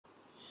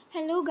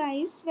Hello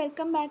guys,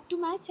 welcome back to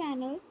my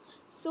channel.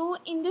 So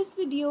in this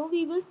video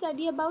we will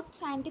study about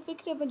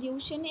scientific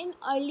revolution in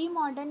early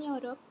modern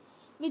Europe,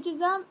 which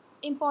is a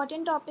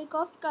important topic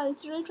of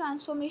cultural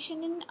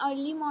transformation in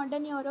early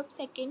modern Europe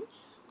second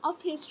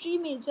of history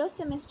major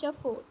semester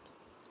 4th.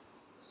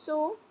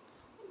 So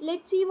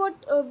let's see what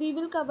we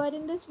will cover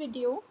in this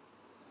video.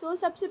 So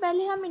सबसे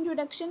पहले हम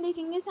introduction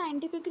देखेंगे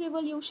scientific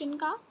revolution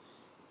का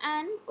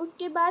and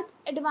उसके बाद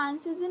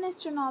advances in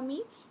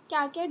astronomy,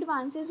 क्या क्या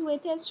advances हुए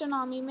थे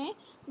एस्ट्रोनॉमी में,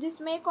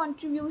 जिसमें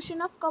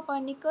contribution of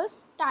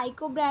Copernicus,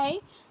 टाइको Brahe,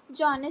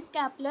 Jonas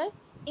कैपलर,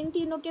 इन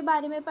तीनों के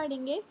बारे में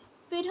पढ़ेंगे.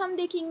 फिर हम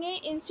देखेंगे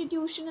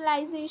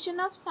institutionalisation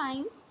of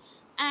science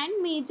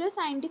and major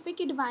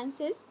scientific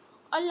advances,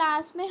 और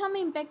लास्ट में हम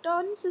इम्पेक्ट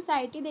ऑन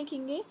सोसाइटी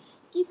देखेंगे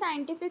कि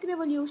साइंटिफिक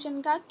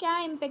रिवॉल्यूशन का क्या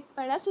इम्पेक्ट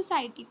पड़ा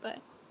सोसाइटी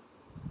पर.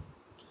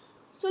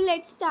 So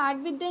let's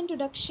start with the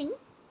introduction.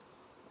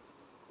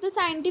 The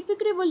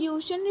scientific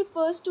revolution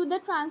refers to the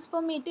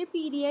transformative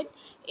period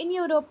in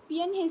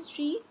European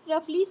history,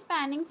 roughly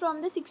spanning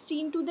from the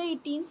 16th to the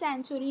 18th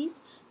centuries,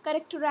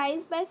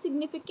 characterized by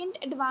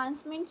significant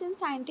advancements in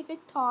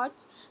scientific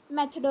thoughts,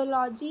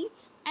 methodology,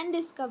 and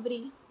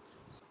discovery.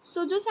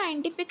 सो जो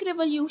scientific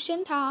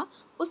revolution था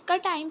उसका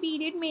time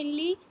period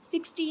mainly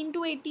 16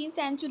 to 18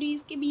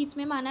 centuries के बीच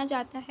में माना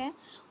जाता है,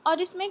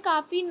 और इसमें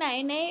काफ़ी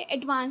नए नए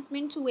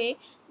एडवांसमेंट्स हुए.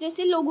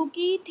 जैसे लोगों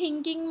की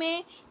थिंकिंग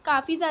में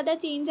काफ़ी ज़्यादा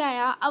चेंज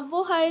आया. अब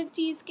वो हर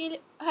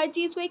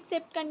चीज़ को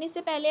एक्सेप्ट करने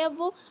से पहले अब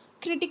वो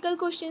क्रिटिकल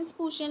क्वेश्चंस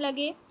पूछने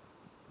लगे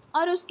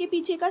और उसके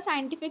पीछे का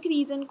साइंटिफिक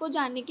रीज़न को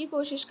जानने की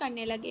कोशिश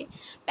करने लगे.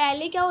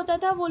 पहले क्या होता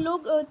था, वो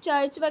लोग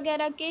चर्च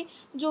वगैरह के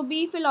जो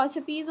भी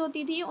फ़िलॉसफीज़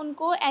होती थी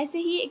उनको ऐसे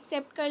ही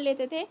एक्सेप्ट कर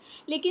लेते थे,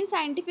 लेकिन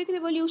साइंटिफिक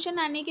रिवॉल्यूशन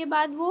आने के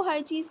बाद वो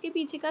हर चीज़ के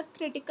पीछे का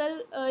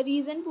क्रिटिकल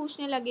रीज़न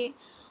पूछने लगे.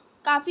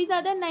 काफ़ी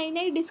ज़्यादा नई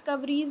नई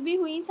डिस्कवरीज़ भी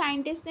हुई.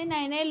 साइंटिस्ट ने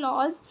नए नए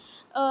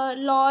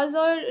लॉज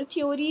और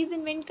थ्योरीज़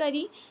इन्वेंट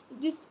करी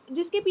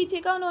जिसके पीछे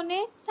का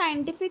उन्होंने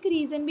साइंटिफिक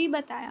रीज़न भी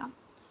बताया.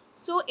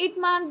 So it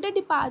marked a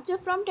departure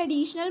from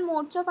traditional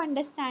modes of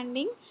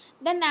understanding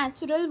the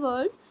natural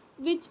world,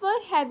 which were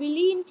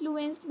heavily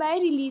influenced by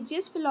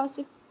religious,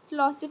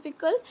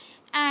 philosophical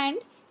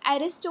and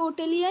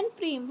Aristotelian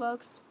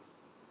frameworks,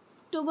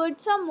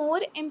 towards a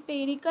more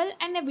empirical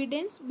and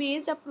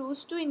evidence-based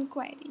approach to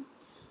inquiry.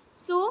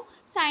 So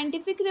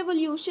scientific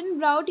revolution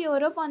brought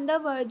Europe on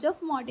the verge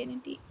of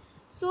modernity.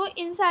 सो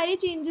इन सारी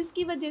changes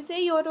की वजह से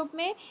Europe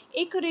में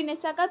एक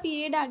renaissance का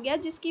period आ गया,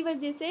 जिसकी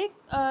वजह से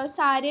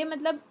सारे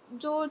मतलब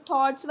जो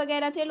थॉट्स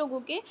वगैरह थे लोगों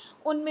के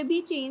उनमें भी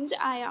चेंज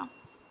आया.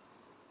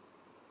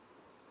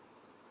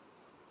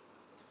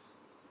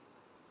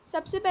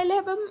 सबसे पहले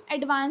अब हम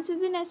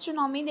एडवांसेस इन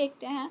एस्ट्रोनॉमी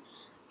देखते हैं.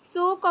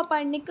 सो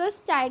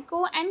Copernicus,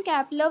 टाइको and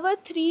कैपलर were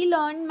three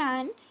learned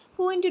man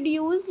who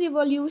introduced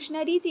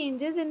revolutionary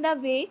changes in the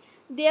way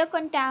their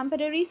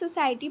contemporary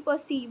society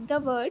perceived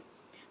the world.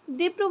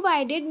 They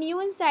provided new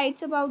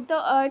insights about the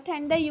Earth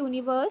and the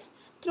universe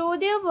through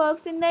their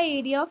works in the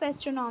area of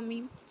astronomy.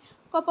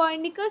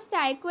 Copernicus,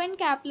 Tycho and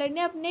Kepler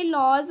ने अपने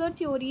laws और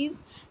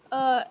theories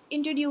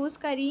introduce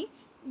करी,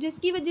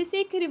 जिसकी वजह से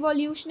एक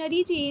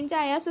revolutionary change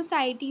आया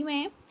society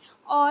में,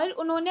 और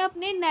उन्होंने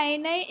अपने नए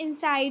नए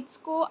इंसाइट्स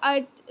को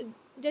अर्थ,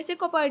 जैसे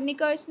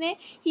कोपर्निकस ने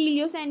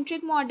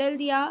हीलियोसेंट्रिक मॉडल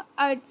दिया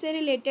अर्थ से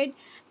related,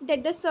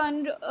 that the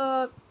sun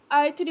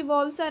earth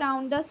revolves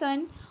around the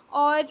सन,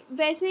 और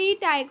वैसे ही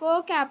टाइको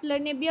और कैपलर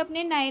ने भी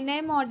अपने नए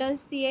नए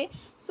मॉडल्स दिए.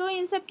 सो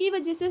इन सब की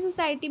वजह से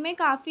सोसाइटी में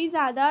काफ़ी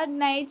ज़्यादा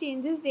नए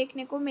चेंजेस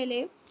देखने को मिले.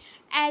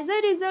 As a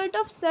result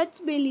of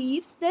such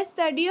beliefs the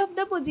study of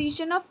the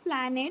position of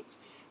planets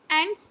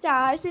and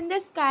stars in the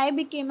sky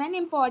became an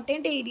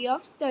important area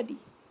of study.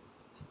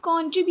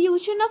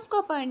 Contribution of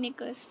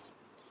Copernicus.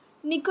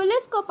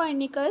 Nicholas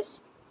Copernicus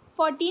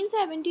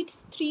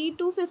 1473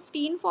 to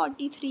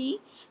 1543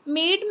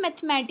 made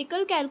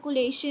mathematical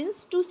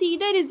calculations to see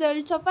the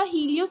results of a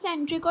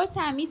heliocentric or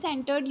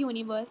semi-centered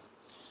universe.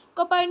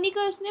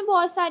 Copernicus ने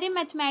बहुत सारे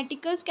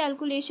mathematicals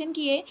calculation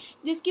किए,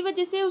 जिसकी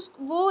वजह से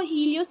वो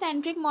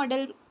heliocentric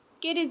model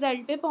के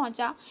result पे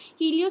पहुंचा.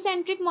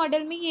 हीलियोसेंट्रिक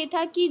मॉडल में ये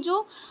था कि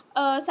जो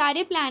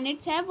सारे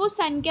प्लैनेट्स हैं वो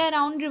सन के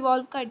अराउंड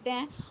रिवॉल्व करते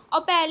हैं, और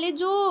पहले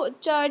जो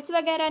चर्च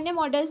वगैरह ने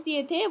मॉडल्स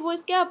दिए थे वो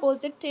इसके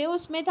अपोजिट थे.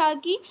 उसमें था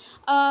कि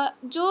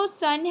जो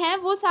सन है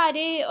वो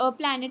सारे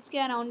प्लैनेट्स के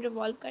अराउंड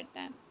रिवॉल्व करता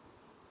है.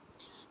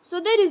 So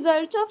the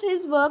results of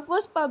his work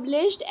was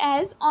published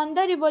as On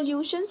the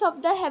Revolutions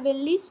of the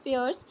Heavenly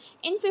Spheres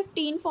in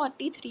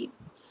 1543.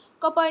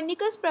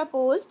 Copernicus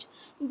proposed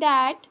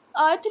that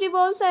Earth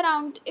revolves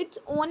around its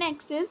own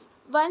axis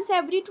once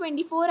every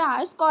 24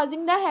 hours,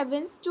 causing the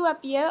heavens to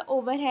appear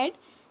overhead.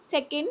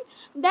 Second,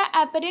 the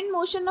apparent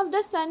motion of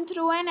the sun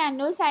through an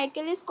annual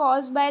cycle is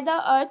caused by the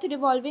Earth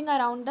revolving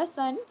around the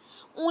sun.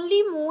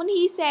 Only moon,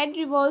 he said,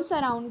 revolves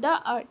around the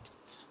Earth.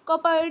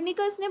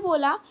 Copernicus ने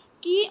बोला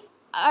कि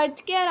अर्थ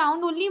के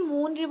around only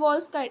moon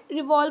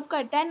revolve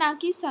करता है, ना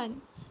कि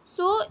सन.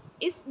 सो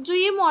इस जो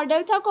ये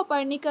मॉडल था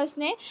कोपर्निकस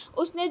ने,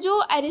 उसने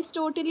जो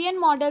एरिस्टोटेलियन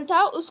मॉडल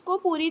था उसको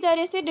पूरी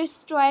तरह से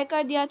डिस्ट्रॉय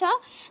कर दिया था।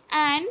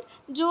 एंड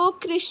जो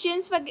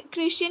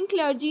क्रिश्चियन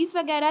क्लर्जीज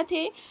वगैरह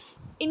थे,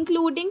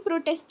 इंक्लूडिंग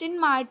प्रोटेस्टेंट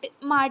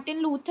मार्टिन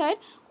लूथर,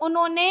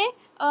 उन्होंने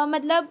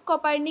मतलब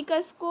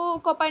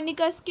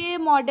कोपर्निकस के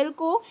मॉडल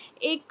को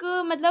एक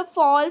मतलब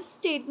फॉल्स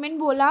स्टेटमेंट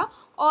बोला,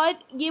 और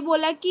ये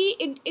बोला कि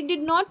it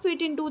did not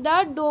fit into the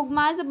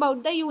डोगमास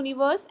about the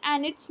universe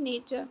and it's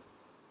nature.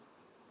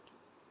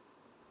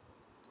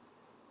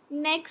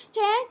 Next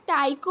है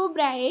टाइको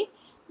ब्राहे,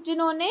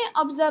 जिन्होंने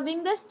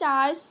ऑब्जर्विंग द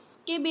स्टार्स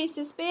के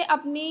बेसिस पे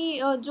अपनी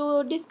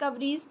जो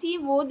डिस्कवरीज थी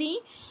वो दी।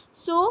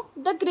 So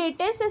the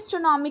greatest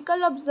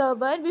astronomical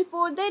observer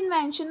before the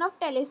invention of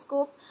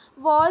telescope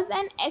was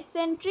an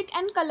eccentric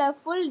and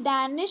colorful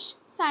Danish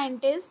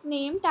scientist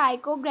named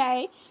Tycho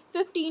Brahe,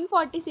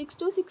 1546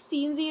 to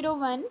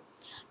 1601.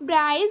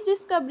 Brahe's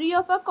discovery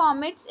of a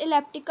comet's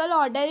elliptical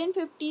order in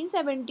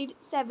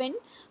 1577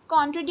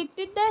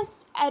 contradicted the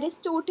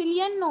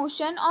Aristotelian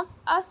notion of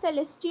a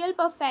celestial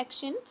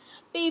perfection,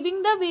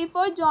 paving the way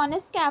for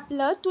Johannes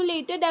Kepler to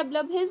later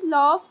develop his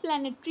law of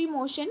planetary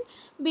motion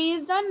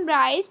based on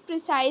Brahe's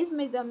precise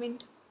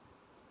measurement.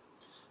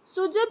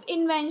 सो जब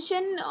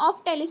invention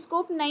of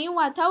telescope नहीं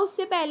हुआ था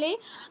उससे पहले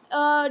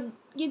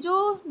ये जो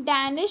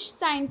Danish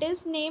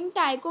scientist name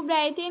टाइको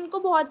Brahe थे, इनको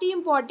बहुत ही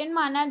इम्पोर्टेंट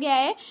माना गया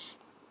है,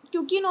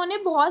 क्योंकि इन्होंने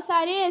बहुत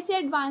सारे ऐसे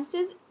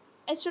एडवांसेस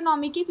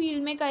एस्ट्रोनॉमी की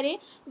फील्ड में करे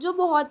जो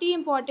बहुत ही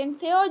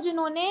इम्पोर्टेंट थे और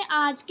जिन्होंने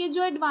आज के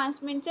जो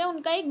एडवांसमेंट्स हैं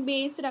उनका एक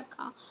बेस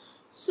रखा।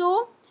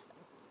 सो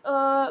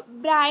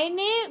ब्राहे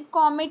ने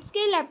कॉमेट्स के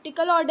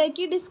इलेप्टिकल ऑर्डर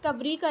की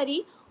डिस्कवरी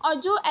करी और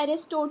जो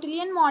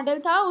एरिस्टोटेलियन मॉडल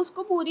था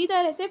उसको पूरी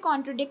तरह से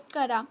कॉन्ट्रडिक्ट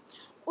करा।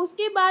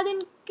 उसके बाद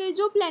इनके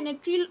जो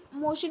प्लैनेटरी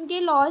मोशन के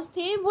लॉज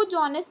थे वो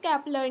जॉनस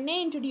कैपलर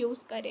ने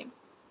इंट्रोड्यूस करे।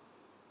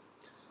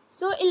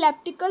 सो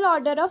elliptical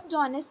order of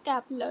Jonas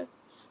कैपलर।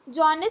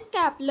 Jonas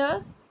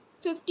कैपलर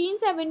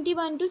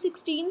 1571 to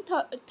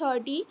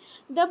 1630,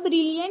 the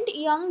brilliant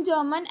young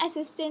German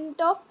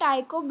assistant of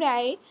Tycho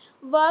Brahe,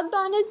 worked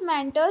on his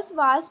mentor's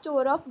vast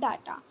store of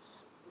data.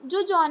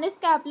 जो जॉनस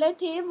कैपलर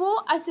थे वो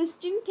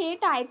असिस्टेंट थे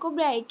टाइको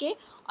ब्राहे के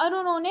और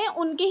उन्होंने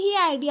उनके ही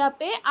आइडिया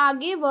पे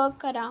आगे वर्क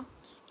करा।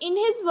 इन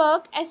हिज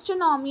वर्क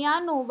एस्ट्रोनॉमिया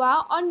नोवा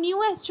और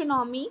new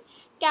astronomy,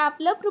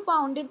 कैपलर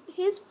propounded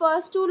his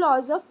first two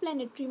laws of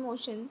planetary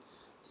motion.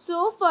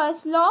 So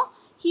first law,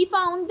 he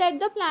found that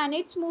the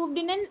planets moved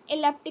in an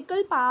elliptical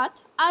path,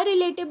 a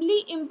relatively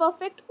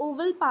imperfect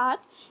oval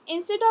path.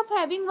 Instead of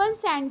having one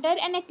center,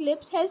 an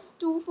eclipse has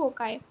two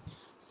foci.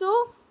 So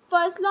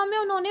first law में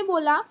उन्होंने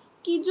बोला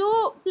कि जो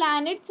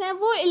planets हैं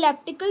वो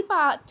elliptical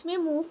path में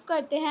move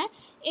करते हैं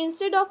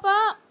instead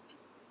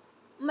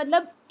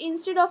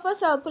of a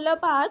circular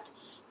path,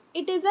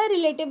 it is a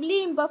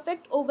relatively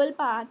imperfect oval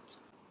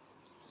path.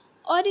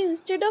 Or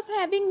instead of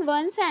having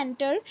one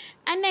center,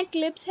 an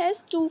eclipse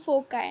has two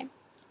foci.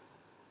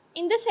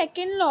 In the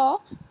second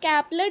law,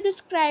 Kepler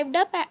described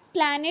a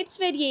planet's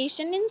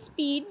variation in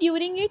speed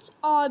during its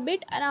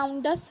orbit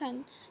around the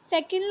sun.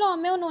 Second law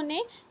में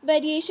उन्होंने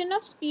variation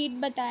of speed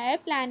बताया है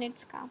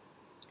planets का।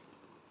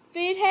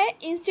 फिर है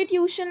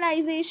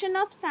institutionalization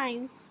of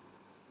science.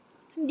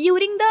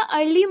 During the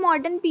early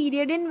modern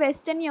period in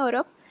Western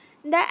Europe,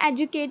 the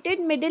educated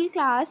middle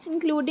class,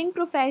 including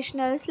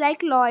professionals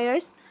like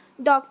lawyers,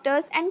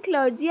 doctors, and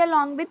clergy,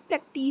 along with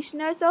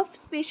practitioners of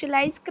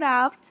specialized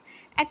crafts,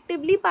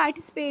 actively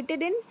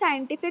participated in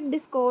scientific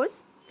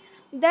discourse.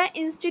 The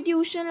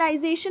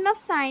institutionalization of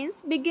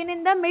science began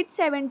in the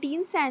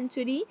mid-17th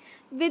century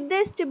with the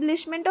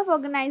establishment of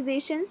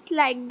organizations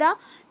like the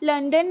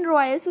London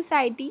Royal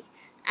Society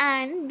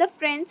and the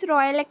French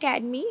Royal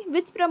Academy,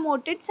 which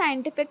promoted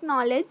scientific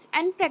knowledge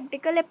and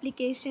practical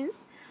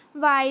applications,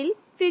 while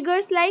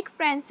figures like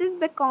Francis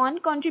Bacon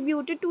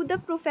contributed to the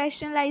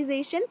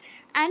professionalization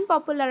and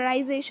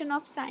popularization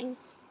of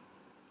science.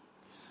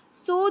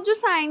 सो जो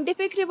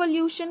scientific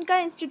revolution का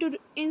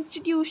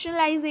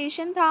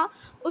institutionalisation था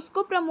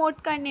उसको promote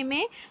करने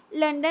में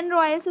London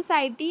royal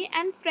society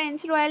and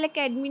French royal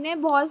academy ने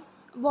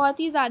बहुत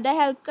ही ज़्यादा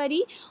help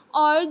करी।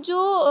 और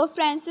जो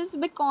फ्रांसिस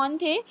बेकन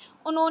थे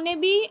उन्होंने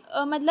भी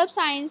मतलब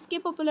साइंस के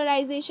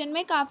पॉपुलराइजेशन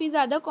में काफ़ी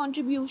ज़्यादा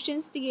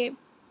कॉन्ट्रीब्यूशंस दिए।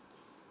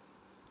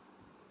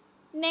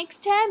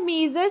 नेक्स्ट है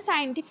major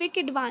scientific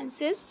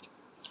advances.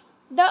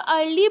 The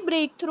early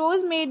break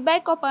throws made by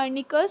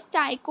Copernicus,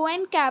 टाइको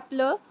and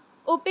कैपलर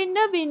opened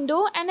a window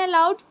and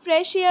allowed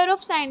fresh air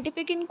of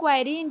scientific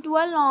inquiry into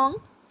a long,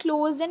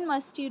 closed and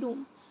musty room.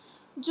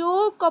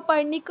 जो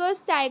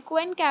Copernicus, टाइको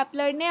and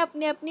कैपलर ने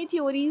अपनी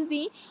theories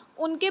दी,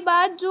 उनके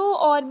बाद जो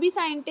और भी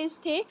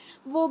scientist थे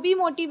वो भी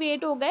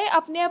मोटिवेट हो गए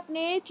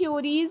अपने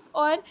थ्योरीज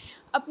और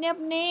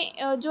अपने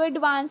जो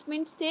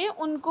एडवांसमेंट्स थे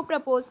उनको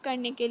प्रपोज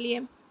करने के लिए।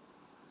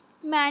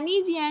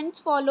 Many giants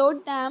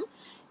followed them.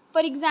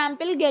 For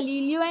example,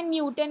 Galileo and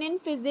Newton in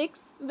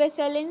physics,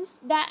 Vesalius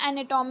the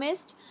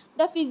anatomist,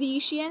 the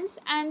physicians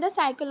and the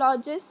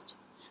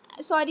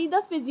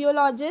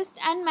physiologist,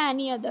 and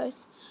many others.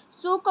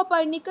 So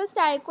Copernicus,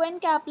 टाइको and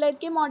Kepler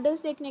के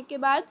मॉडल्स देखने के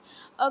बाद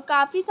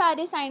काफ़ी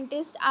सारे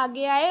साइंटिस्ट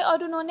आगे आए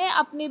और उन्होंने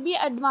अपने भी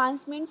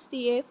एडवांसमेंट्स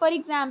दिए। फॉर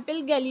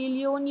एग्जांपल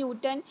गैलीलियो,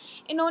 न्यूटन,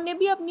 इन्होंने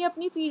भी अपनी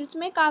अपनी फील्ड्स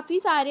में काफ़ी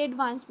सारे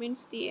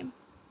एडवांसमेंट्स दिए।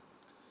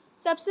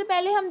 सबसे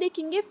पहले हम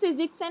देखेंगे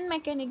फिज़िक्स एंड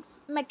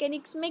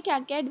मैकेनिक्स में क्या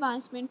क्या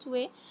एडवांसमेंट्स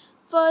हुए।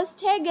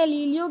 फर्स्ट है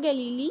Galileo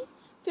Galilei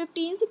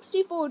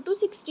 1564 to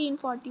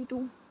 1642।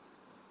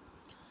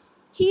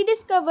 He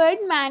discovered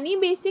many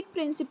basic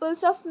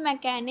principles of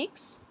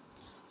mechanics.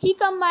 He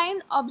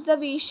combined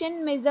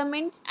observation,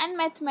 measurements, and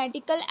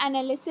mathematical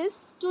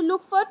analysis to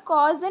look for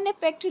cause and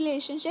effect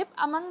relationship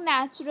among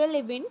natural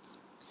events.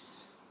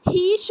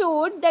 He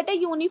showed that a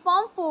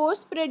uniform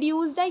force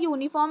produced a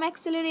uniform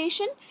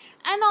acceleration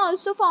and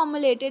also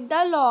formulated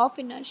the law of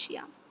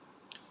inertia.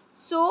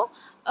 सो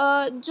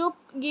जो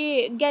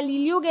ये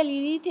Galileo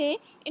Galilei थे,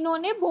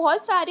 इन्होंने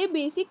बहुत सारे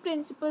basic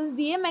principles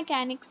दिए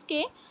mechanics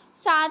के,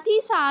 साथ ही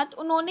साथ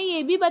उन्होंने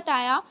ये भी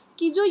बताया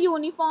कि जो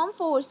यूनिफॉर्म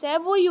फोर्स है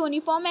वो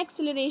यूनिफॉर्म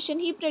एक्सेलरेशन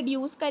ही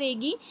प्रोड्यूस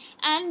करेगी,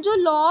 एंड जो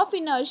लॉ ऑफ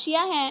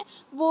इनर्शिया हैं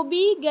वो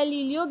भी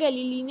गैलीलियो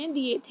गैलीली ने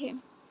दिए थे।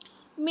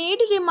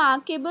 Made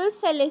remarkable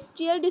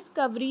celestial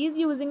discoveries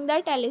using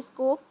the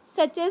telescope,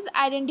 such as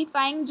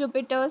identifying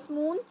Jupiter's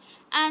moon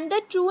and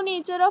the true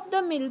nature of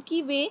the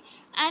Milky Way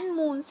and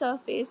moon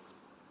surface.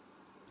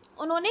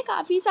 उन्होंने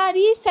काफ़ी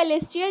सारी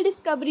सेलेस्टियल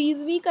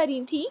डिस्कवरीज भी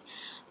करी थी,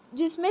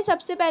 जिसमें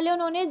सबसे पहले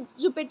उन्होंने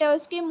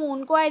जुपिटर्स के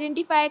मून को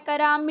आइडेंटिफाई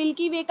करा,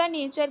 मिल्की वे का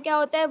नेचर क्या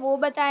होता है वो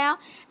बताया,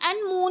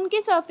 एंड मून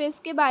के सरफेस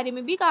के बारे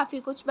में भी काफ़ी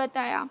कुछ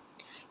बताया।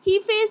 He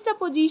faced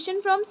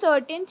opposition from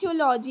certain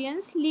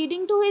theologians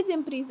leading to his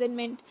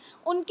imprisonment.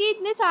 उनके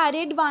इतने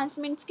सारे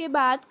एडवांसमेंट्स के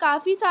बाद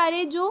काफ़ी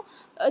सारे जो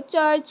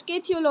चर्च के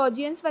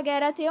थियोलॉजियंस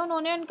वगैरह थे,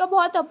 उन्होंने उनका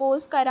बहुत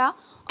अपोज करा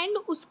एंड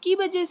उसकी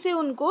वजह से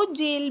उनको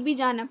जेल भी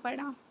जाना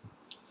पड़ा।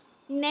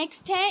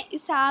 नेक्स्ट है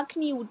Isaac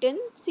Newton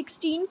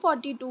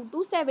 1642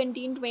 to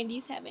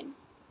 1727।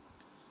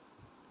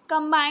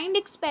 Combined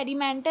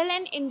experimental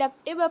and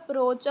inductive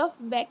approach of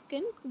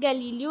Bacon,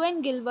 Galileo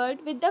and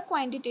Gilbert with the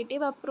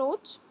quantitative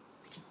approach.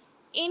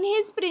 In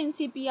his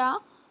Principia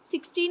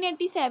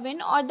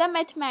 1687 or the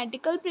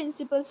mathematical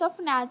principles of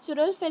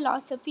natural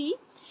philosophy,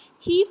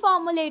 he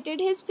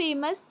formulated his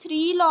famous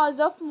 3 laws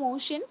of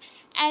motion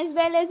as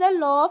well as a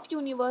law of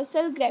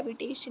universal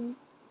gravitation.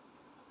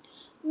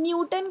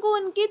 Newton को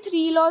उनके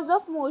 3 laws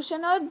of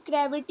motion और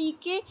gravity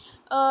के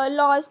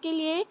laws के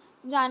लिए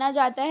जाना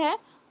जाता है।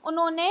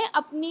 उन्होंने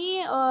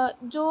अपनी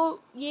जो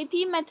ये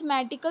थी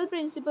mathematical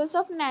principles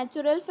of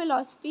natural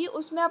philosophy,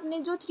 उसमें अपने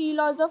जो 3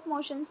 लॉज ऑफ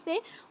मोशंस थे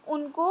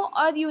उनको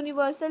और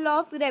यूनिवर्सल लॉ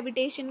ऑफ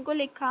ग्रेविटेशन को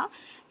लिखा।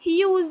 ही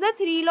use the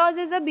 3 laws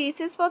as a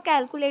basis for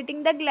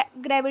calculating the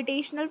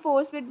gravitational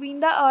force between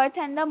the earth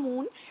and the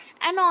moon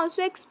and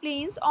also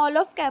explains all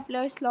of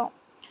Kepler's law.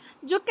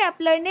 जो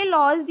Kepler ने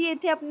laws दिए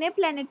थे अपने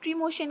प्लानिटरी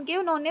मोशन के,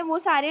 उन्होंने वो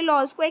सारे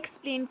लॉज को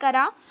एक्सप्लेन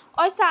करा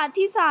और साथ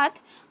ही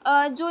साथ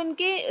जो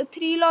इनके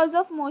 3 लॉज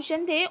ऑफ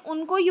मोशन थे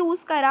उनको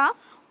यूज़ करा,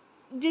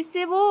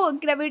 जिससे वो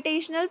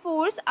ग्रेविटेशनल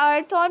फोर्स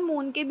अर्थ और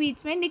मून के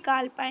बीच में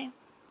निकाल पाए।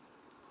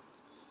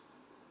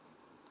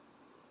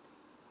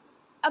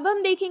 अब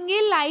हम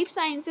देखेंगे लाइफ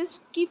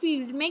साइंसेस की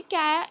फील्ड में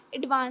क्या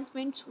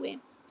एडवांसमेंट्स हुए।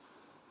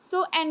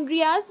 So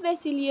Andreas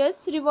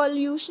Vesalius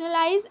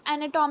revolutionized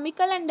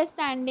anatomical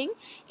understanding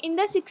in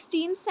the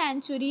 16th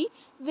century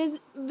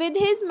with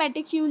his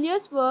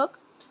meticulous work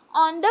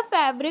on the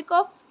fabric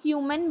of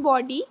human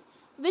body,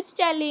 which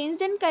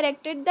challenged and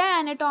corrected the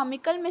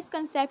anatomical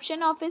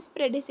misconception of his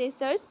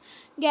predecessors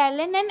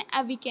Galen and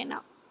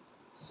Avicenna.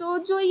 So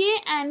जो ये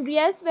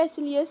Andreas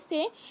वेसिलियस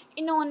थे,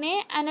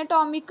 इन्होंने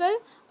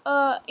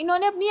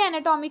अपनी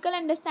anatomical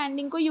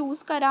understanding को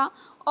use करा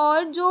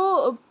और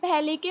जो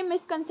पहले के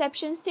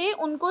मिसकंसेप्शंस थे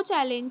उनको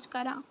चैलेंज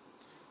करा।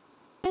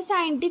 The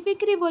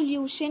scientific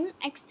revolution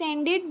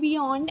extended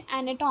beyond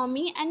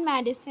anatomy and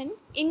medicine,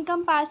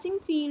 encompassing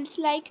fields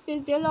like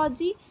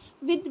physiology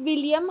with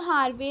William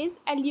Harvey's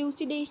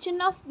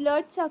elucidation of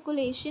blood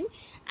circulation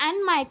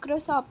and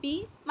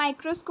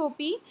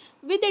microscopy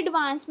with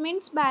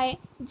advancements by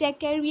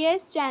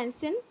Zacharias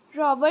Janssen,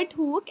 Robert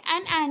Hooke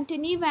and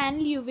Antony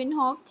van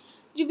Leeuwenhoek,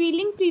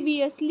 revealing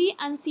previously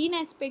unseen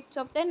aspects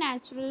of the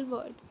natural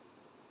world.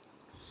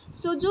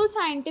 सो जो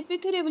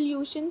scientific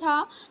revolution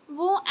था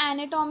वो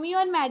anatomy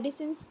और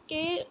medicine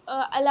के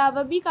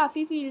अलावा भी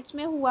काफ़ी fields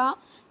में हुआ,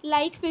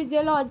 लाइक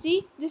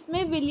फिजियोलॉजी,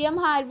 जिसमें विलियम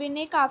हार्वे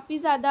ने काफ़ी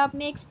ज़्यादा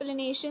अपने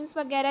एक्सप्लेनेशंस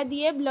वगैरह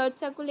दिए ब्लड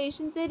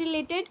सर्कुलेशन से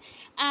रिलेटेड,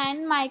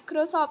 एंड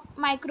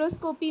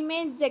माइक्रोस्कोपी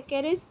में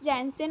ज़ैकेरिस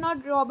जैनसन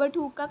और रॉबर्ट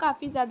हुक का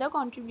काफ़ी ज़्यादा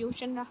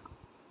कंट्रीब्यूशन रहा।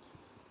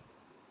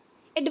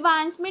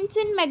 Advancements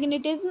in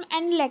magnetism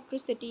and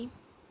electricity.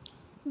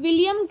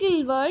 William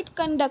Gilbert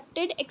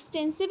conducted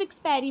extensive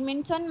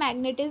experiments on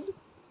magnetism,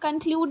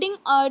 concluding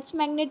Earth's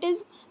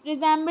magnetism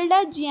resembled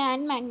a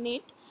giant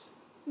magnet.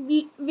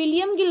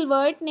 William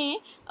Gilbert ने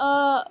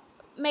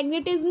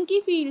मैग्नेटिज्म की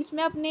fields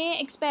में अपने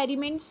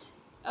एक्सपेरिमेंट्स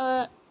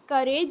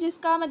करे,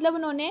 जिसका मतलब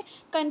उन्होंने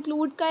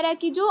कंक्लूड करा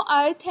कि जो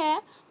अर्थ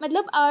है,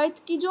 मतलब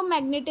अर्थ की जो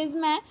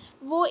मैग्नेटिज्म है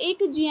वो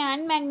एक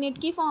जियान मैग्नेट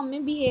की फॉर्म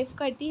में बिहेव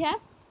करती है।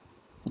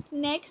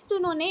 नेक्स्ट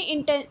उन्होंने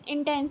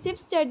intensive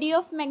study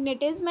of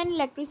magnetism and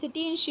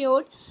electricity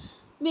insured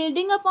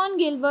building upon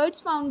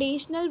Gilbert's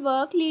foundational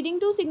work leading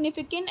to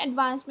significant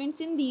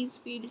advancements in these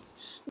fields.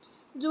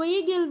 जो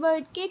ये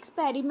गिलबर्ट के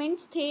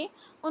एक्सपेरिमेंट्स थे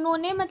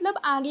उन्होंने मतलब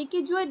आगे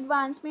के जो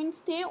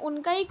एडवांसमेंट्स थे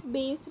उनका एक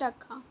बेस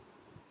रखा.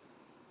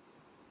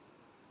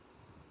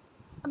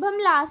 अब हम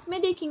लास्ट में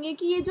देखेंगे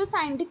कि ये जो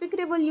साइंटिफिक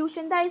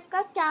रिवोल्यूशन था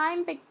इसका क्या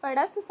इम्पेक्ट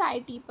पड़ा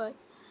सोसाइटी पर.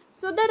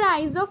 So the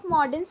rise of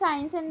modern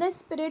science and the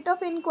spirit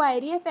of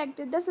inquiry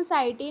affected the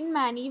society in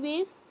many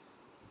ways.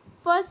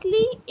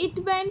 Firstly, it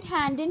went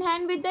hand in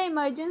hand with the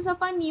emergence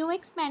of a new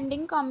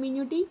expanding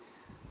community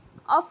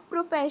of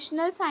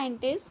professional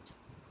scientists.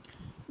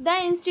 The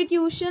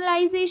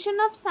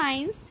institutionalization of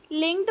science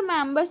linked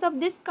members of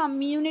this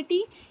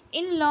community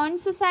in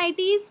learned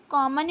societies,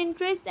 common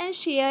interests, and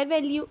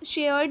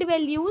shared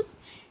values.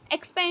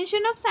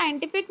 Expansion of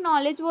scientific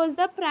knowledge was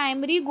the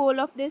primary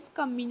goal of this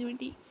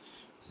community.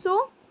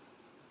 So,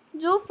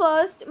 जो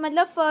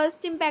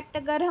first impact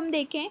अगर हम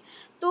देखें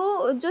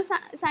तो जो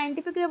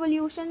scientific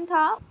revolution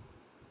था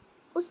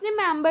उसने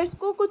members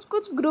को कुछ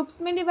कुछ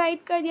ग्रुप्स में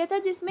डिवाइड कर दिया था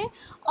जिसमें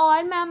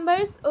और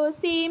मेंबर्स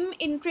सेम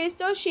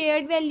इंटरेस्ट और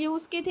शेयर्ड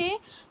वैल्यूज़ के थे.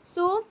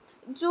 सो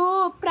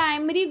जो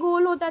प्राइमरी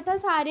गोल होता था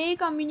सारे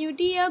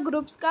कम्युनिटी या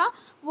ग्रुप्स का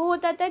वो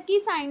होता था कि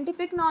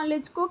साइंटिफिक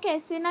नॉलेज को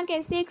कैसे ना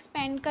कैसे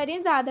एक्सपेंड करें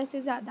ज़्यादा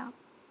से ज़्यादा.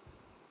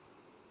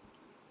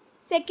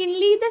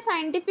 Secondly, the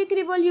scientific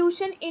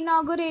revolution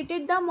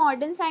inaugurated the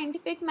modern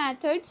scientific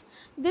methods.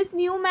 This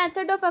new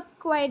method of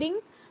acquiring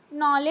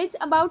knowledge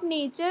about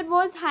nature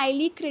was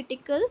highly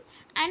critical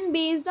and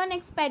based on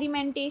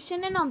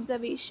experimentation and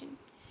observation.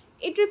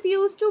 It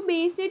refused to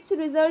base its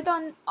result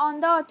on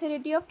the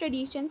authority of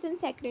traditions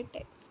and sacred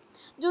texts.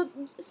 जो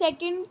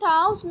second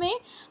था उसमें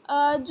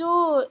जो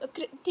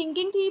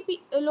thinking थी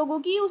लोगों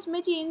की उसमें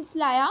change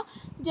लाया.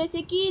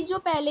 जैसे कि जो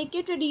पहले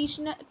के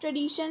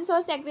ट्रेडिशंस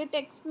और सेक्रेट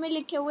टेक्स्ट में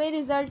लिखे हुए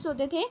रिजल्ट्स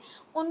होते थे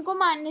उनको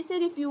मानने से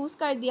रिफ्यूज़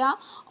कर दिया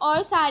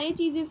और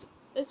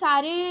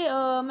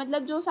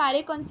मतलब जो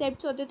सारे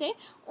कॉन्सेप्ट्स होते थे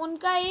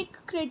उनका एक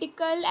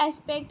क्रिटिकल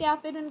एस्पेक्ट या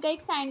फिर उनका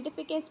एक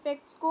साइंटिफिक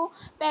एस्पेक्ट्स को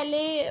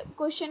पहले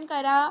क्वेश्चन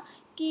करा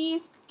कि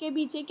इसके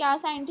पीछे क्या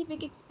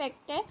साइंटिफिक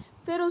एस्पेक्ट है,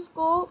 फिर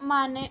उसको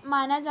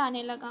माना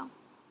जाने लगा.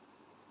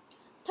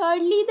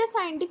 Thirdly, the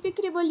scientific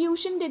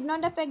revolution did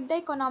not affect the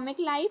economic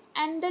life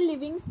and the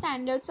living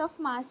standards of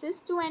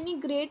masses to any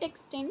great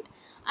extent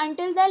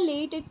until the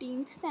late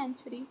 18th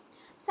century.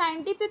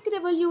 Scientific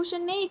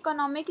revolution ने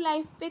इकोनॉमिक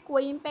लाइफ पे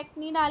कोई impact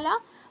नहीं डाला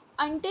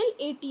until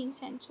 18th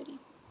century.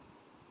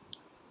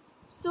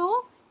 So,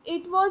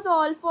 it was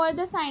all for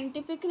the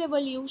scientific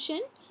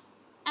revolution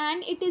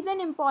and it is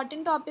an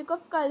important topic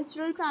of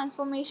cultural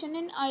transformation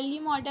in early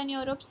modern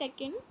Europe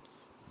second.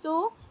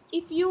 So,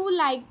 if you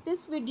liked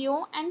this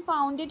video and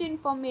found it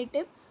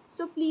informative,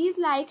 so please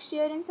like,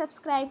 share and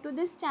subscribe to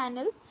this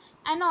channel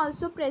and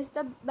also press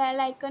the bell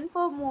icon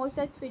for more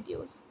such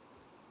videos.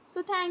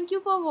 So thank you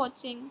for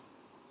watching.